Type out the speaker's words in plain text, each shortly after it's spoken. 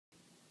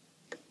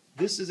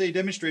This is a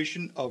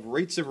demonstration of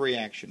rates of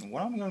reaction.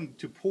 What I'm going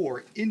to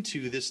pour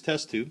into this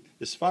test tube,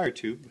 this fire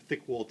tube,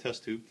 thick wall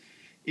test tube,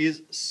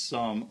 is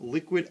some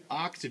liquid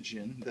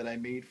oxygen that I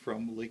made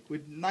from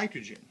liquid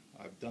nitrogen.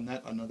 I've done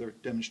that another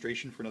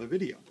demonstration for another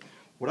video.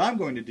 What I'm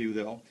going to do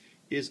though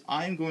is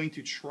I'm going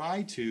to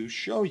try to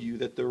show you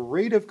that the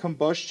rate of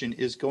combustion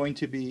is going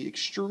to be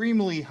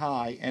extremely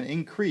high and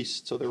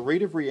increased. So the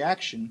rate of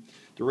reaction,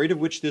 the rate at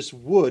which this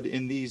wood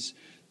in these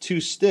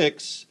two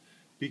sticks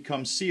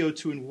becomes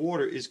CO2 and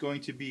water, is going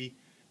to be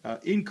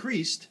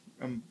increased,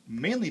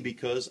 mainly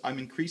because I'm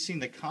increasing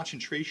the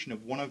concentration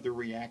of one of the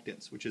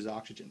reactants, which is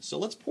oxygen. So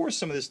let's pour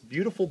some of this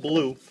beautiful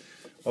blue,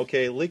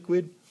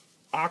 liquid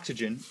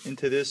oxygen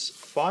into this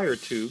fire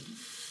tube.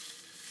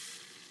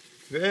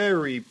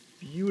 Very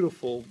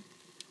beautiful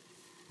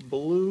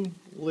blue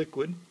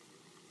liquid.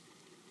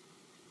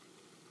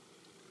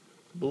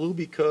 Blue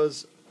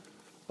because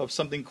of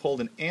something called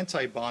an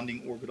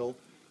anti-bonding orbital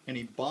and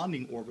a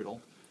bonding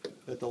orbital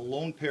that the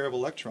lone pair of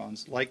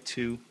electrons like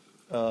to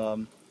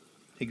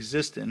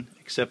exist in,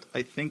 except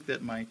I think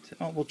that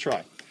we'll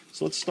try.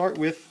 So let's start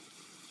with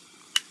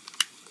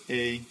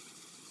a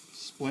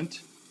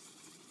splint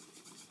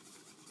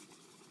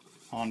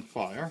on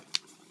fire.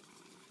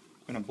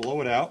 I'm going to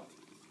blow it out,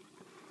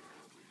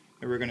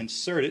 and we're going to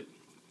insert it,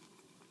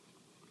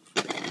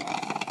 and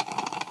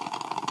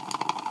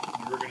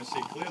we're going to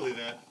see clearly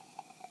that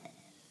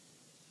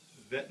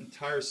that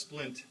entire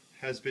splint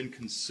has been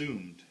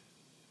consumed.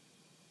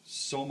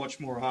 So much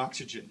more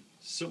oxygen.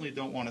 Certainly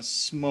don't want to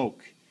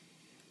smoke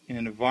in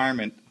an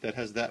environment that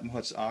has that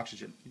much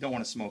oxygen. You don't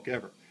want to smoke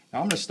ever. Now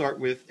I'm going to start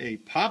with a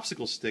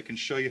popsicle stick and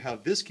show you how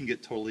this can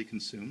get totally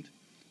consumed.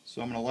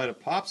 So I'm going to light a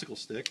popsicle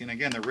stick, and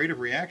again the rate of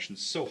reaction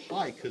is so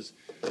high because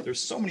there's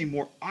so many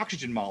more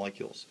oxygen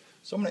molecules.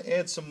 So I'm going to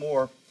add some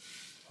more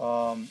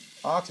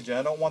oxygen.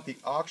 I don't want the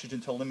oxygen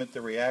to limit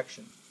the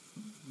reaction.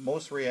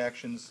 Most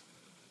reactions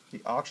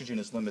the oxygen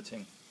is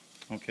limiting.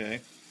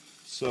 Okay,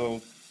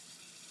 so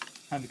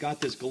I've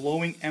got this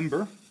glowing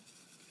ember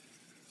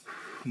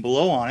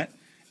below on it,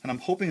 and I'm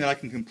hoping that I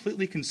can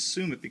completely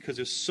consume it because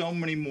there's so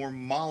many more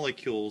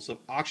molecules of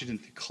oxygen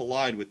to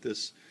collide with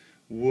this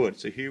wood.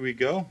 So here we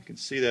go. You can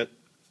see that.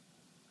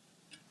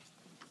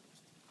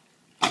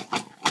 And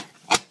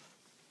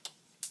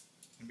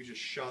we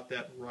just shot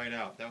that right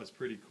out. That was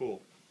pretty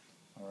cool.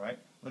 Alright,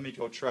 let me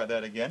go try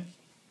that again.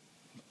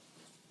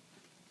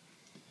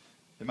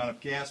 The amount of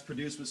gas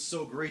produced was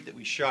so great that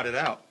we shot it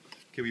out.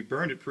 Okay, we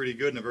burned it pretty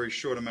good in a very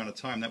short amount of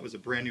time. That was a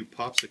brand new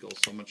popsicle,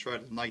 so I'm going to try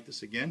to ignite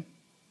this again.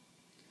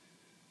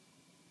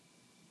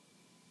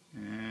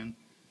 And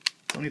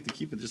don't need to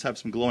keep it, just have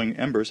some glowing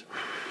embers.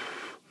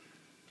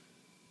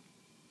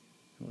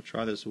 We'll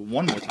try this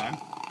one more time.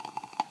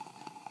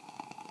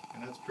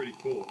 And that's pretty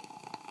cool.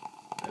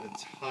 That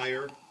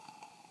entire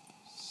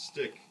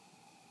stick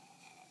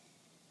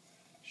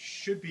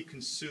should be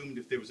consumed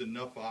if there was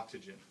enough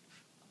oxygen.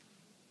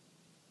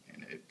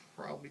 And it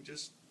probably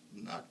just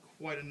not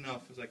quite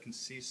enough, as I can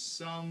see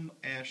some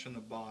ash on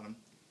the bottom,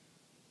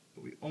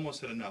 but we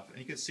almost had enough. And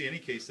you can see in any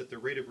case that the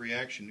rate of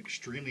reaction is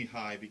extremely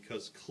high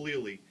because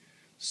clearly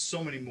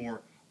so many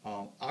more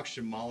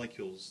oxygen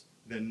molecules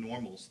than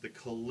normals. The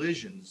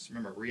collisions,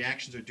 remember,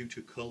 reactions are due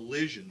to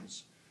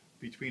collisions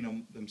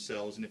between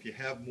themselves, and if you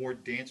have more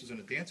dancers on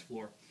a dance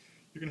floor,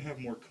 you're going to have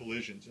more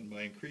collisions. And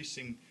by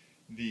increasing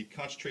the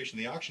concentration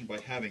of the oxygen by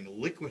having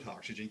liquid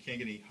oxygen, you can't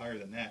get any higher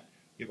than that,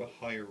 you have a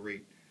higher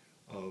rate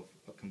of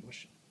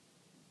combustion.